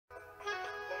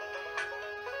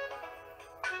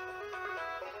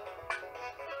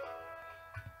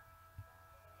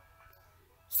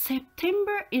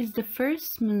September is the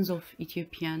first month of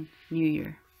Ethiopian New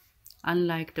Year.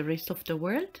 Unlike the rest of the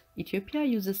world, Ethiopia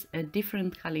uses a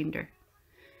different calendar.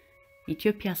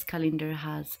 Ethiopia's calendar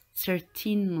has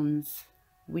 13 months,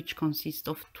 which consist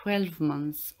of 12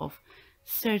 months of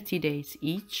 30 days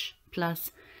each,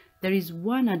 plus there is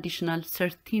one additional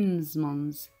 13th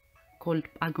month called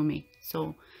Pagome.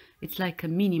 So it's like a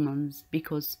mini month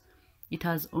because it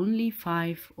has only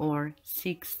 5 or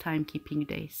 6 timekeeping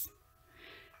days.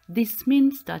 This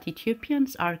means that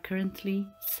Ethiopians are currently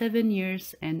 7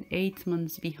 years and 8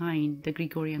 months behind the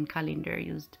Gregorian calendar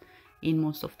used in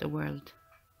most of the world.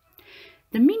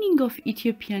 The meaning of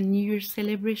Ethiopian New Year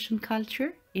celebration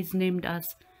culture is named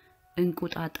as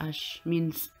Enkutatash,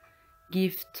 means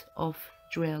gift of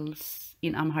jewels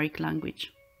in Amharic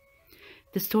language.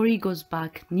 The story goes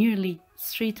back nearly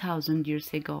 3,000 years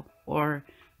ago, or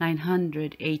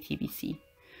 980 BC,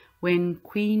 when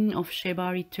Queen of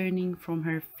Sheba returning from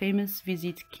her famous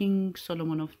visit King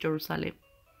Solomon of Jerusalem.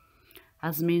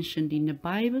 As mentioned in the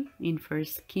Bible in 1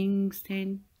 Kings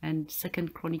 10 and 2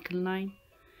 Chronicle 9,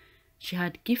 she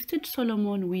had gifted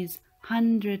Solomon with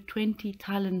 120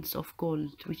 talents of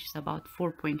gold, which is about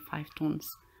 4.5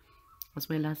 tons, as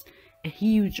well as a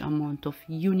huge amount of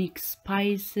unique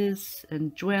spices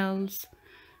and jewels.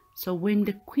 So when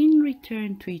the queen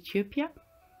returned to Ethiopia,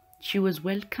 she was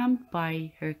welcomed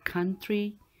by her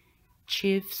country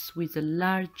chiefs with a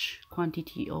large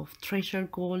quantity of treasure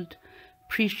gold,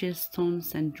 precious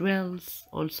stones and jewels,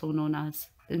 also known as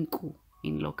Enku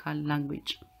in local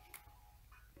language.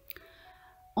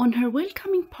 On her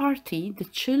welcoming party, the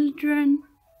children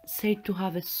said to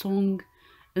have a song,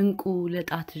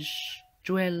 Enkutatash,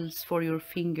 jewels for your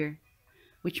finger,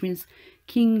 which means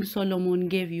King Solomon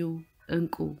gave you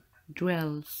Enku,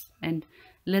 jewels, and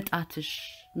Letatish,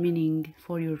 meaning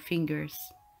for your fingers.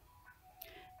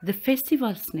 The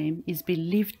festival's name is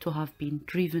believed to have been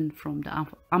driven from the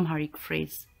Amharic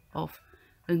phrase of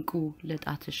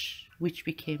Enkutatash, which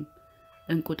became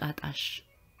Enkutatash.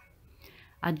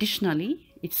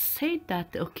 Additionally, it's said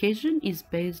that the occasion is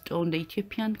based on the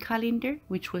Ethiopian calendar,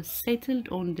 which was settled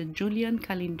on the Julian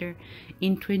calendar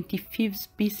in 25th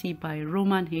BC by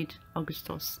Roman head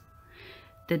Augustus.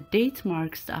 The date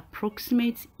marks the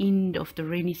approximate end of the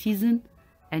rainy season,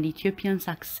 and Ethiopians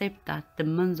accept that the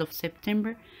month of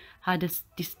September had a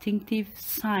distinctive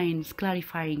signs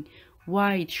clarifying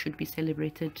why it should be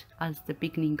celebrated as the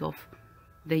beginning of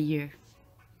the year.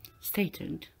 Stay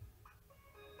tuned.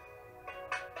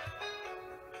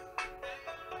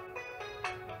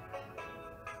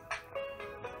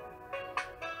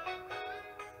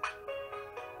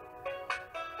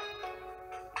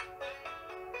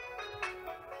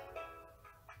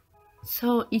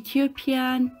 So,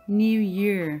 Ethiopian New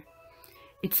Year.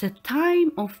 It's a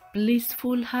time of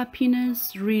blissful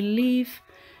happiness, relief,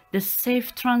 the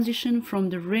safe transition from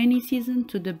the rainy season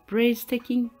to the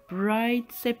breathtaking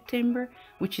bright September,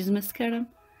 which is Mascaram.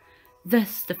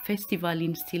 Thus, the festival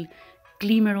instills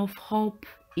glimmer of hope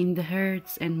in the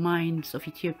hearts and minds of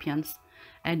Ethiopians,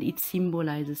 and it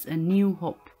symbolizes a new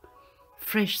hope,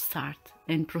 fresh start,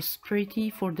 and prosperity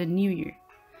for the new year.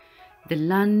 The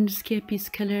landscape is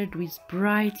colored with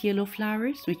bright yellow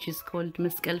flowers, which is called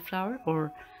mescal flower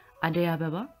or Adey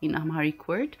Ababa in Amharic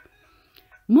word.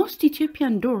 Most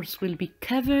Ethiopian doors will be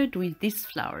covered with these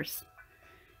flowers.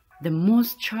 The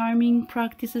most charming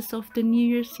practices of the New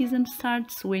Year season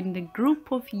starts when the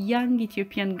group of young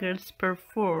Ethiopian girls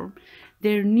perform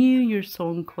their New Year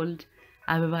song called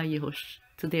Abeba Yehosh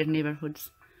to their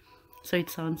neighborhoods. So it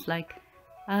sounds like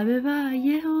Abeba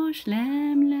Yehosh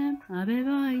Lem Lem,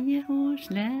 Abeba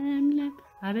Yehosh Lem Lem,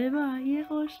 Abeba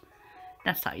Yehosh.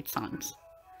 That's how it sounds.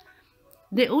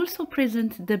 They also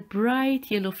present the bright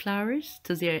yellow flowers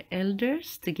to their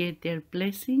elders to get their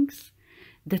blessings.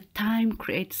 The time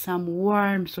creates some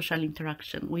warm social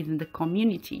interaction within the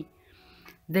community.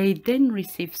 They then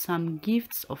receive some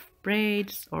gifts of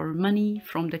breads or money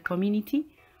from the community.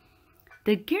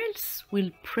 The girls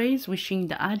will praise, wishing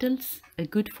the adults a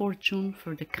good fortune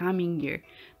for the coming year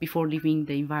before leaving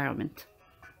the environment.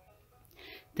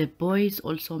 The boys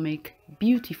also make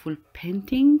beautiful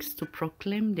paintings to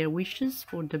proclaim their wishes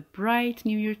for the bright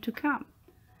new year to come.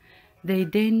 They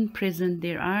then present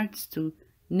their arts to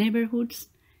neighborhoods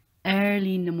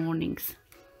early in the mornings.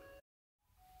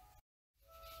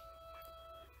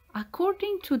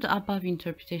 According to the above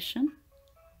interpretation,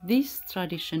 this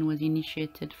tradition was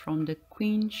initiated from the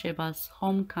Queen Sheba's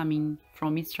homecoming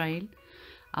from Israel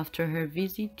after her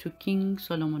visit to King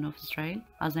Solomon of Israel,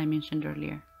 as I mentioned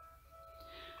earlier.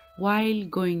 While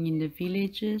going in the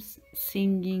villages,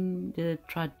 singing the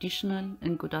traditional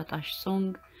Enkutatash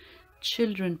song,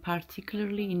 Children,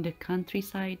 particularly in the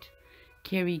countryside,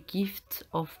 carry gifts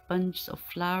of bunches of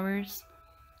flowers,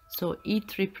 so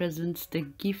it represents the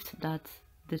gift that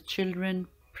the children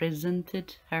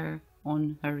presented her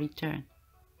on her return.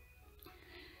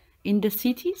 In the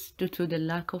cities, due to the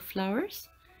lack of flowers,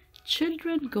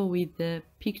 children go with the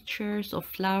pictures of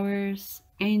flowers,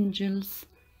 angels,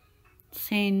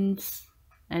 saints,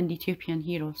 and Ethiopian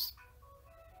heroes.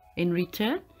 In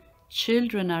return,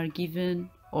 children are given,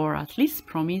 or at least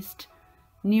promised,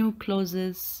 new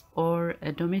clothes or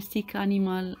a domestic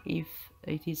animal if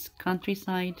it is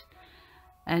countryside,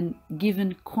 and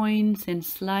given coins and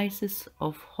slices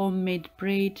of homemade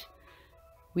bread,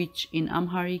 which in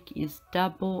Amharic is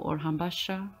dabo or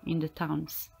hambasha in the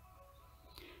towns.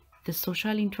 The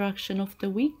social interaction of the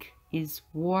week is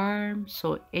warm,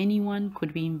 so anyone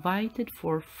could be invited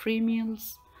for free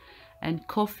meals and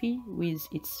coffee with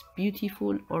its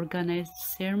beautiful organized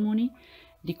ceremony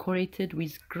decorated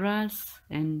with grass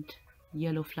and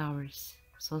yellow flowers.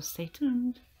 So stay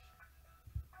tuned.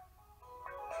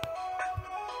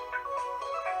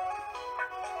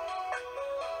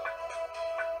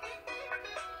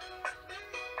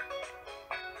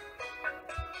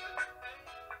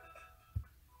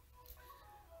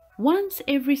 Once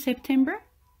every September,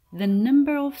 the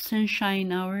number of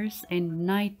sunshine hours and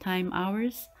nighttime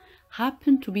hours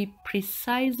happen to be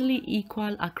precisely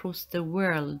equal across the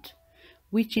world,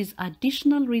 which is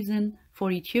additional reason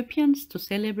for Ethiopians to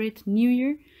celebrate New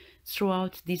Year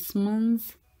throughout this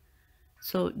month.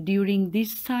 So during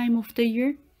this time of the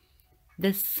year,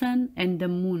 the sun and the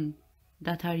moon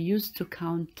that are used to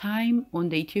count time on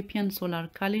the Ethiopian solar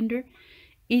calendar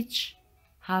each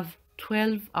have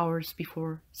 12 hours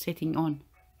before setting on.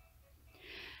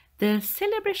 The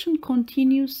celebration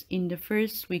continues in the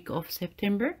first week of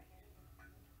September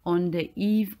on the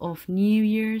eve of New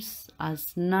Year's.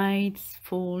 As night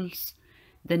falls,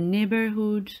 the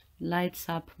neighborhood lights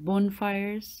up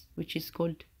bonfires, which is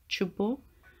called chubo,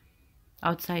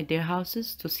 outside their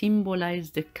houses to symbolize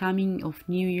the coming of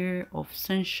New Year of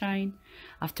sunshine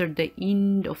after the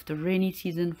end of the rainy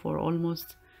season for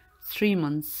almost 3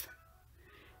 months.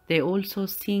 They also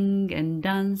sing and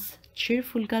dance,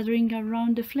 cheerful gathering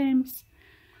around the flames.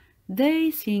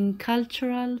 They sing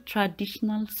cultural,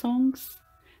 traditional songs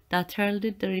that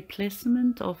heralded the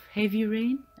replacement of heavy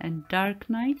rain and dark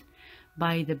night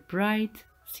by the bright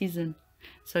season.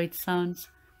 So it sounds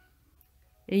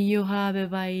እዮሃ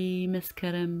አበባይ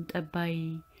መስከረም ጠባይ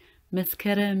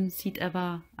መስከረም ሲጠባ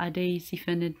አደይ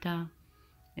ሲፈነዳ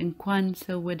እንኳን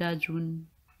ሰው ወዳጁን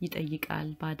ይጠይቃል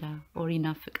ባዳ or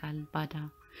ይናፍቃል ባዳ,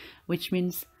 which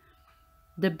means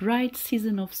the bright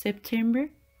season of September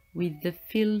with the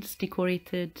fields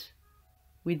decorated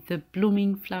with the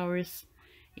blooming flowers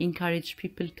encourage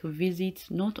people to visit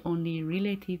not only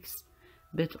relatives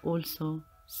but also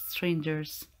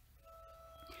strangers.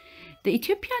 The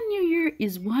Ethiopian New Year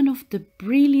is one of the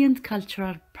brilliant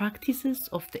cultural practices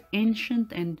of the ancient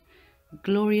and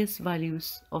glorious values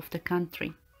of the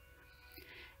country.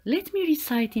 Let me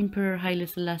recite Emperor Haile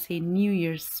Selassie New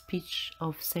Year's speech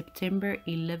of September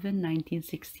 11,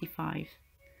 1965.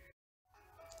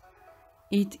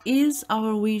 It is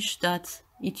our wish that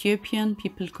Ethiopian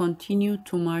people continue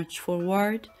to march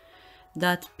forward,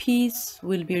 that peace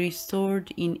will be restored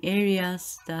in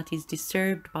areas that is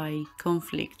disturbed by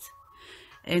conflict,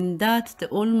 and that the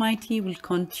Almighty will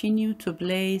continue to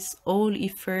bless all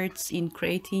efforts in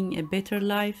creating a better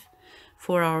life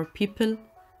for our people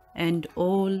and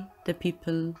all the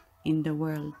people in the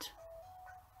world.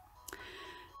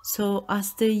 So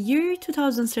as the year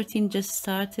 2013 just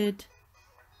started,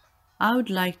 I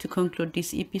would like to conclude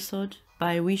this episode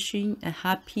by wishing a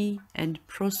happy and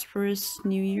prosperous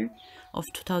New Year of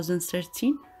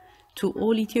 2013 to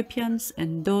all Ethiopians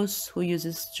and those who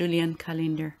uses Julian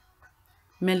calendar.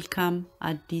 Melkam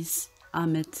Addis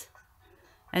Amet.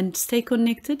 And stay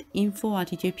connected,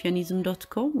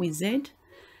 info@ethiopianism.com with Z.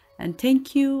 And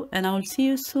thank you, and I will see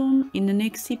you soon in the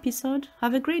next episode.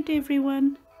 Have a great day,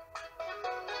 everyone.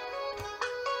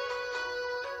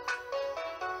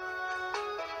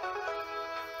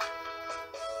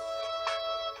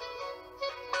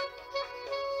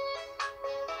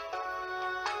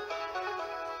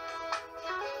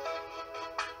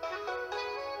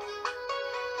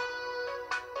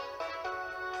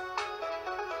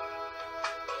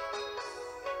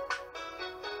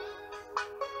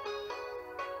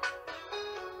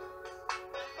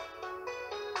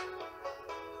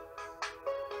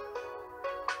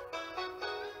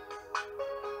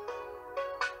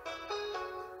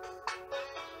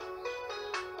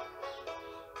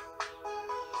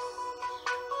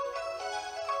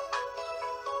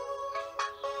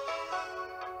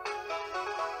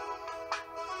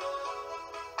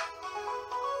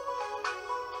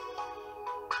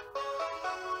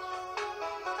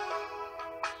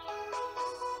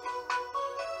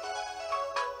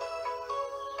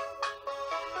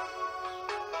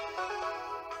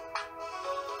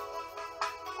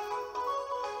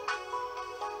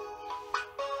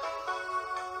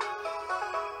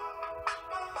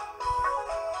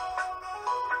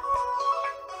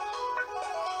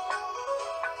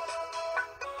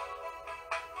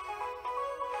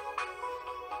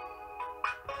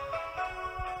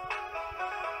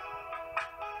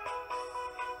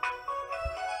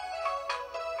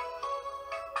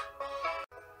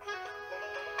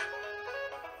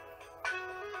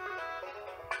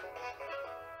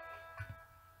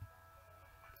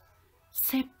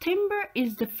 September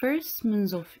is the first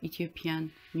month of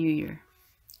Ethiopian New Year.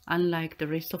 Unlike the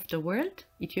rest of the world,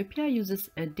 Ethiopia uses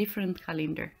a different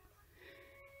calendar.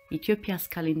 Ethiopia's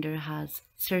calendar has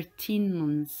 13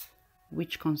 months,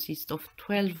 which consist of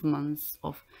 12 months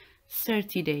of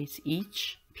 30 days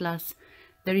each, plus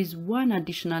there is one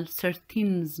additional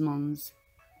 13th month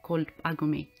called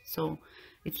Pagome. So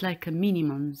it's like a mini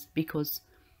month because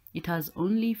it has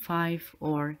only 5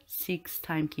 or 6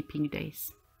 timekeeping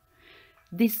days.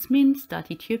 This means that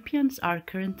Ethiopians are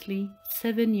currently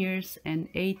 7 years and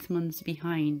 8 months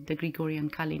behind the Gregorian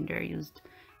calendar used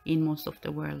in most of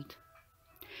the world.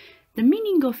 The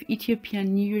meaning of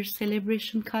Ethiopian New Year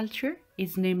celebration culture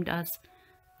is named as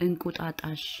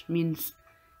Enkutatash, means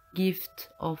gift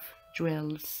of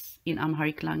jewels in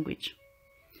Amharic language.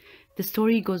 The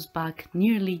story goes back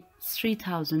nearly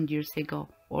 3,000 years ago,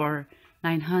 or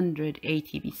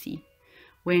 980 BC,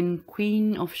 when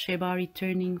Queen of Sheba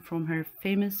returning from her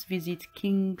famous visit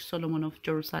King Solomon of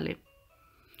Jerusalem.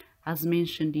 As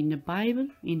mentioned in the Bible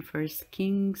in 1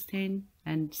 Kings 10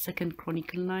 and 2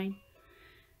 Chronicle 9,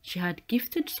 she had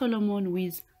gifted Solomon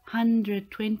with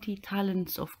 120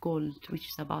 talents of gold, which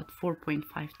is about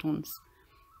 4.5 tons,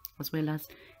 as well as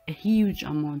a huge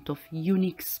amount of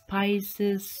unique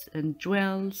spices and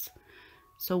jewels.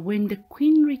 So when the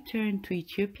queen returned to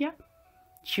Ethiopia,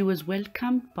 she was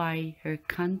welcomed by her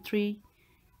country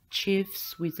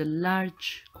chiefs with a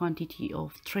large quantity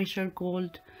of treasure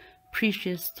gold,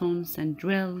 precious stones and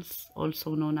jewels,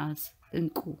 also known as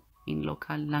Enku in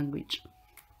local language.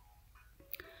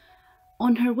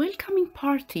 On her welcoming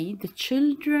party, the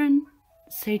children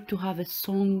said to have a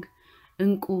song,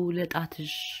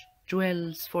 Enkutatash,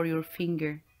 jewels for your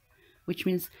finger, which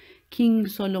means King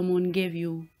Solomon gave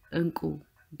you Enku,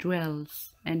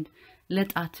 jewels, and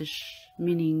Letatish,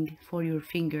 meaning for your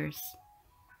fingers.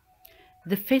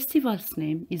 The festival's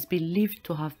name is believed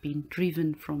to have been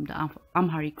driven from the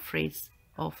Amharic phrase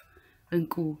of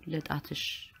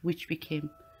Enkutatash, which became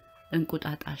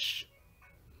Enkutatash.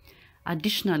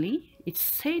 Additionally, it's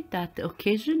said that the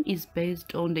occasion is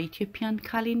based on the Ethiopian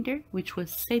calendar, which was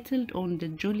settled on the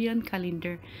Julian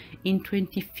calendar in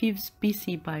 25th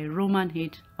BC by Roman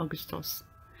head Augustus.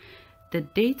 The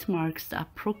date marks the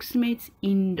approximate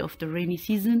end of the rainy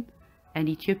season, and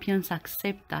Ethiopians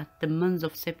accept that the month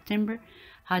of September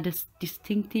had a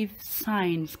distinctive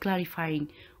signs clarifying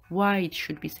why it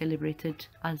should be celebrated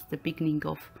as the beginning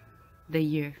of the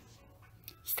year.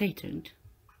 Stay tuned.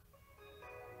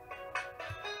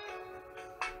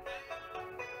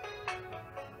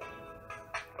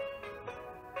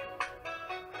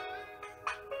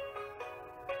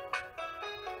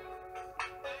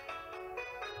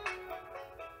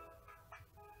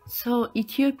 So,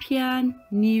 Ethiopian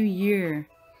New Year.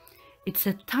 It's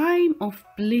a time of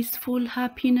blissful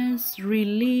happiness,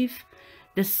 relief,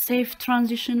 the safe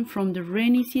transition from the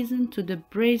rainy season to the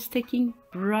breathtaking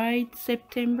bright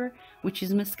September, which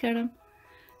is Mascaram.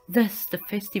 Thus, the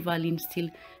festival instills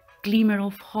glimmer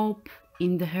of hope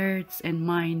in the hearts and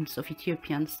minds of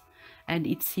Ethiopians, and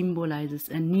it symbolizes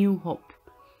a new hope,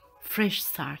 fresh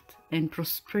start, and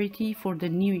prosperity for the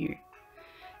new year.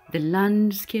 The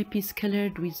landscape is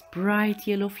colored with bright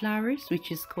yellow flowers,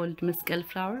 which is called meskel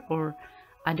flower or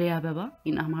adei abeba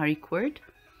in Amharic word.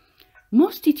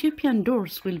 Most Ethiopian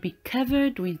doors will be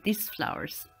covered with these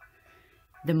flowers.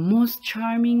 The most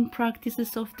charming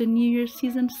practices of the New Year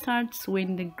season starts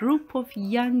when the group of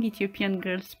young Ethiopian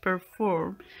girls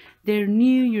perform their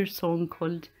New Year song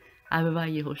called Abeba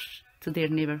Yehosh to their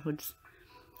neighborhoods.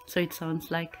 So it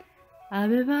sounds like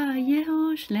Abeba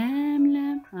Yehosh Lem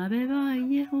Lem, Abeba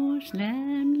Yehosh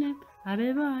Lem Lem,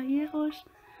 Abeba Yehosh.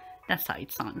 That's how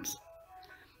it sounds.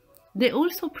 They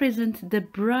also present the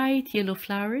bright yellow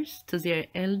flowers to their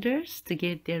elders to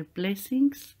get their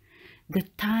blessings. The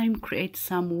time creates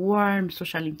some warm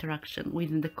social interaction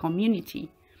within the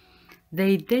community.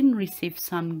 They then receive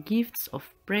some gifts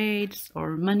of breads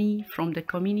or money from the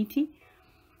community.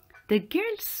 The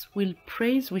girls will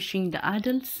praise, wishing the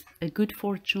adults a good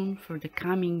fortune for the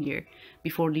coming year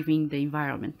before leaving the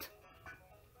environment.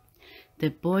 The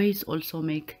boys also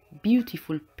make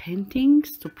beautiful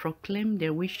paintings to proclaim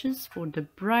their wishes for the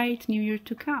bright new year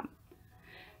to come.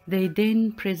 They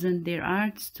then present their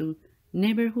arts to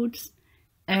neighborhoods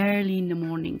early in the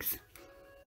mornings.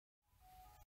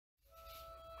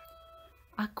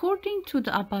 According to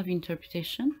the above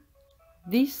interpretation,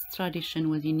 this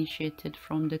tradition was initiated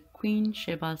from the Queen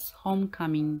Sheba's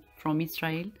homecoming from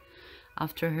Israel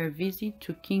after her visit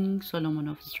to King Solomon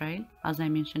of Israel, as I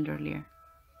mentioned earlier.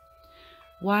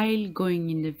 While going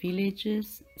in the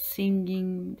villages,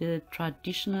 singing the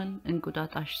traditional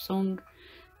Enkutatash song,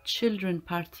 children,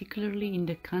 particularly in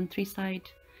the countryside,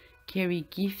 carry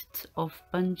gifts of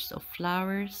bunches of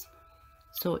flowers.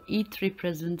 So it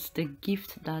represents the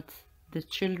gift that the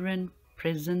children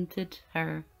presented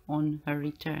her on her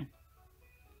return.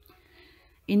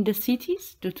 In the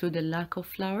cities, due to the lack of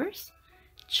flowers,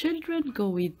 children go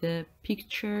with the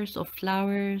pictures of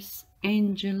flowers,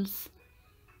 angels,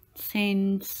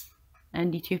 saints,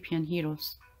 and Ethiopian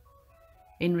heroes.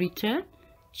 In return,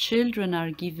 children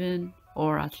are given,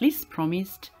 or at least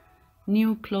promised,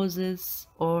 new clothes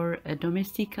or a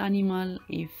domestic animal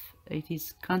if it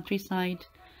is countryside,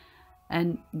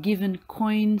 and given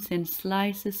coins and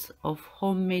slices of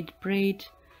homemade bread,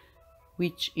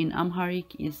 which in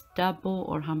Amharic is dabo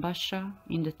or hambasha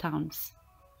in the towns.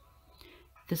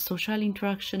 The social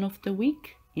interaction of the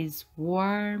week is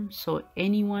warm, so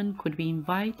anyone could be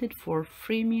invited for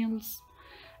free meals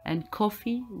and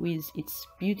coffee with its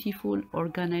beautiful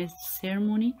organized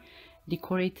ceremony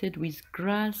decorated with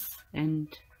grass and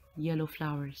yellow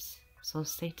flowers. So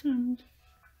stay tuned.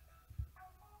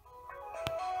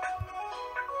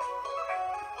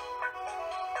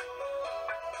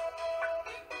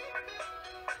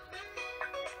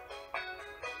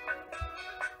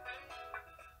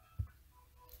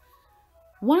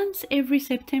 Once every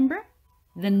September,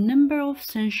 the number of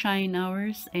sunshine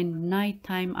hours and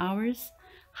nighttime hours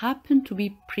happen to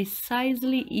be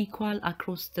precisely equal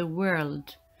across the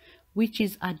world, which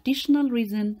is additional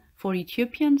reason for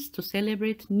Ethiopians to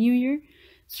celebrate New Year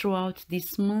throughout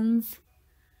this month.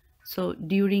 So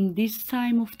during this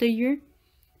time of the year,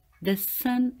 the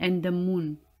sun and the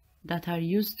moon that are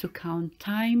used to count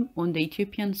time on the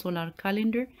Ethiopian solar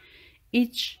calendar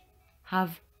each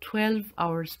have 12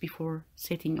 hours before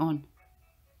setting on.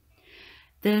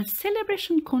 The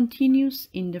celebration continues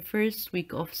in the first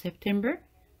week of September,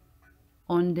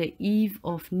 on the eve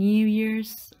of New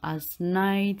Year's. As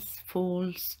night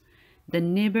falls, the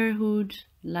neighborhood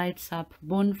lights up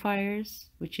bonfires,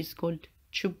 which is called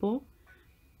chubo,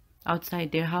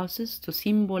 outside their houses to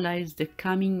symbolize the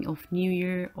coming of New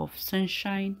Year of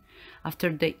sunshine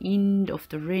after the end of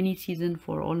the rainy season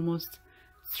for almost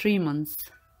 3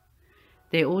 months.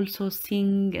 They also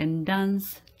sing and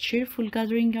dance, cheerful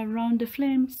gathering around the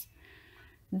flames.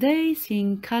 They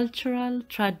sing cultural,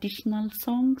 traditional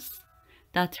songs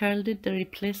that heralded the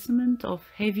replacement of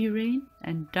heavy rain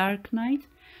and dark night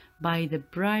by the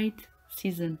bright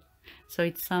season. So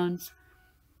it sounds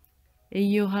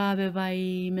Eyoha bebai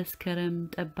መስከረም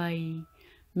ጠባይ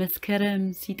መስከረም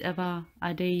ሲጠባ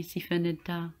አደይ ሲፈነዳ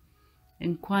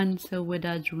እንኳን ሰው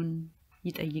ወዳጁን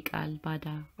ይጠይቃል ባዳ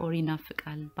or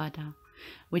ይናፍቃል ባዳ,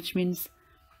 which means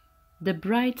the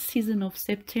bright season of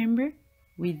September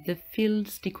with the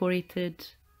fields decorated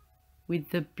with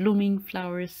the blooming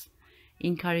flowers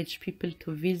encourage people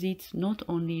to visit not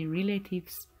only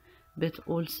relatives but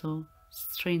also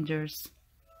strangers.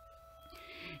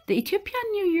 The Ethiopian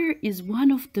New Year is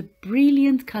one of the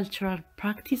brilliant cultural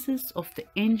practices of the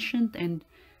ancient and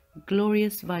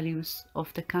glorious values of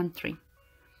the country.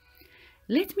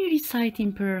 Let me recite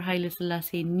Emperor Haile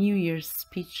Selassie New Year's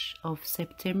speech of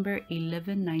September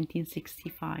 11,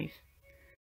 1965.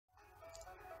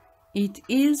 It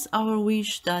is our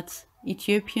wish that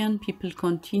Ethiopian people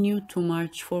continue to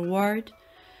march forward,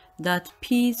 that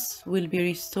peace will be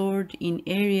restored in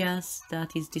areas that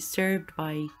is disturbed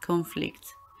by conflict,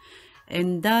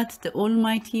 and that the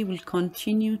Almighty will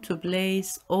continue to bless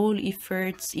all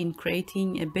efforts in creating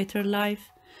a better life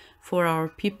for our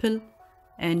people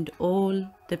and all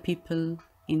the people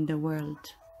in the world.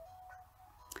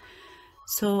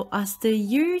 So as the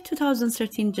year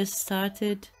 2013 just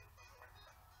started,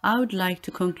 I would like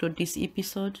to conclude this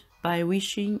episode by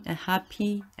wishing a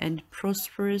happy and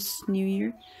prosperous New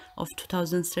Year of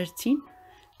 2013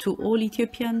 to all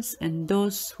Ethiopians and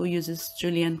those who uses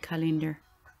Julian calendar.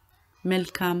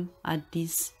 Melkam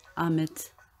Addis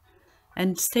Amet.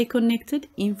 And stay connected,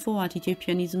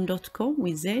 info@ethiopianism.com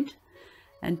with Z.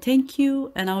 And thank you,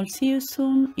 and I'll see you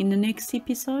soon in the next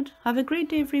episode. Have a great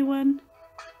day, everyone.